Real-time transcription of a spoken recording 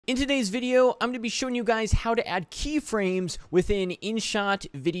In today's video, I'm going to be showing you guys how to add keyframes within InShot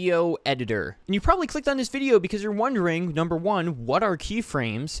video editor. And you probably clicked on this video because you're wondering, number one, what are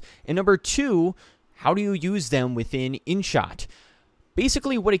keyframes? And number two, how do you use them within InShot?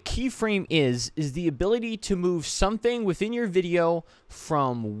 Basically, what a keyframe is the ability to move something within your video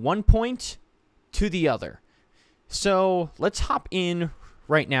from one point to the other. So let's hop in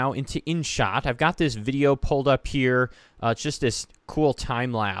right now into InShot. I've got this video pulled up here. It's just this cool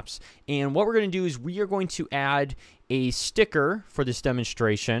time lapse. And what we're going to do is we are going to add a sticker for this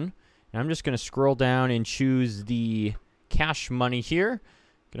demonstration. And I'm just going to scroll down and choose the cash money here.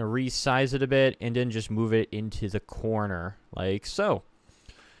 Going to resize it a bit and then just move it into the corner like so.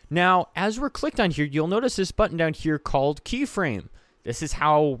 Now, as we're clicked on here, you'll notice this button down here called Keyframe. This is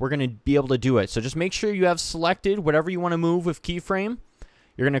how we're going to be able to do it. So just make sure you have selected whatever you want to move with Keyframe.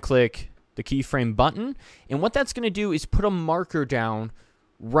 You're going to click the Keyframe button. And what that's going to do is put a marker down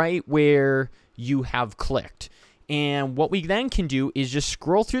right where you have clicked. And what we then can do is just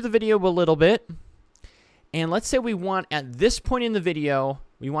scroll through the video a little bit. And let's say we want, at this point in the video,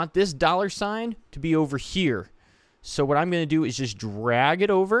 we want this $sign to be over here. So what I'm going to do is just drag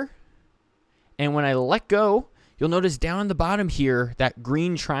it over. And when I let go, you'll notice down at the bottom here, that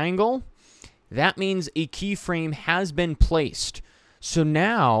green triangle, that means a keyframe has been placed. So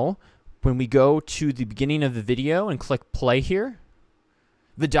now, when we go to the beginning of the video and click play here,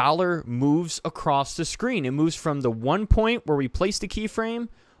 the dollar moves across the screen. It moves from the one point where we placed the keyframe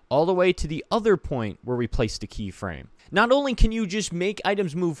all the way to the other point where we placed the keyframe. Not only can you just make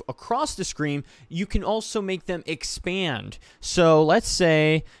items move across the screen, you can also make them expand. So let's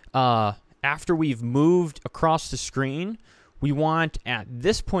say after we've moved across the screen, we want at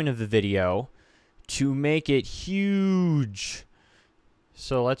this point of the video to make it huge.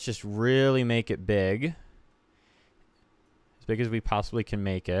 So let's just really make it big. As big as we possibly can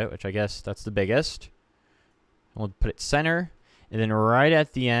make it, which I guess that's the biggest. We'll put it center. And then right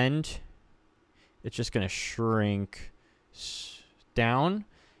at the end, it's just going to shrink down. And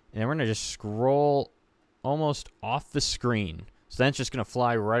then we're going to just scroll almost off the screen. So then it's just going to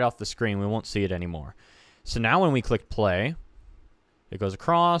fly right off the screen. We won't see it anymore. So now when we click play, it goes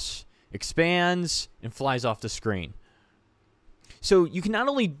across, expands, and flies off the screen. So you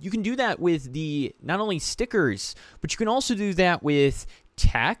can do that with not only stickers, but you can also do that with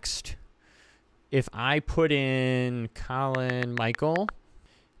text. If I put in Colin Michael,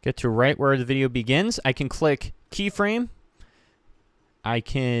 get to right where the video begins, I can click keyframe. I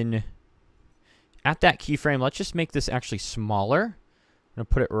can, at that keyframe, let's just make this actually smaller. I'm going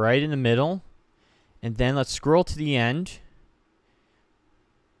to put it right in the middle. And then let's scroll to the end.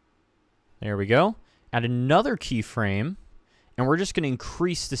 There we go. Add another keyframe. And we're just going to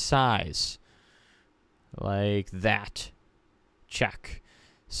increase the size like that. Check.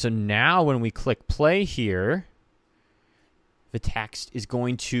 So now when we click play here, the text is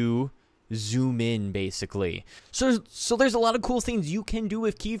going to zoom in basically. So there's a lot of cool things you can do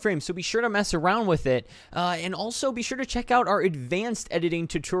with keyframes. So be sure to mess around with it. And also be sure to check out our advanced editing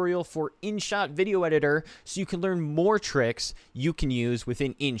tutorial for InShot Video Editor so you can learn more tricks you can use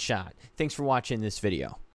within InShot. Thanks for watching this video.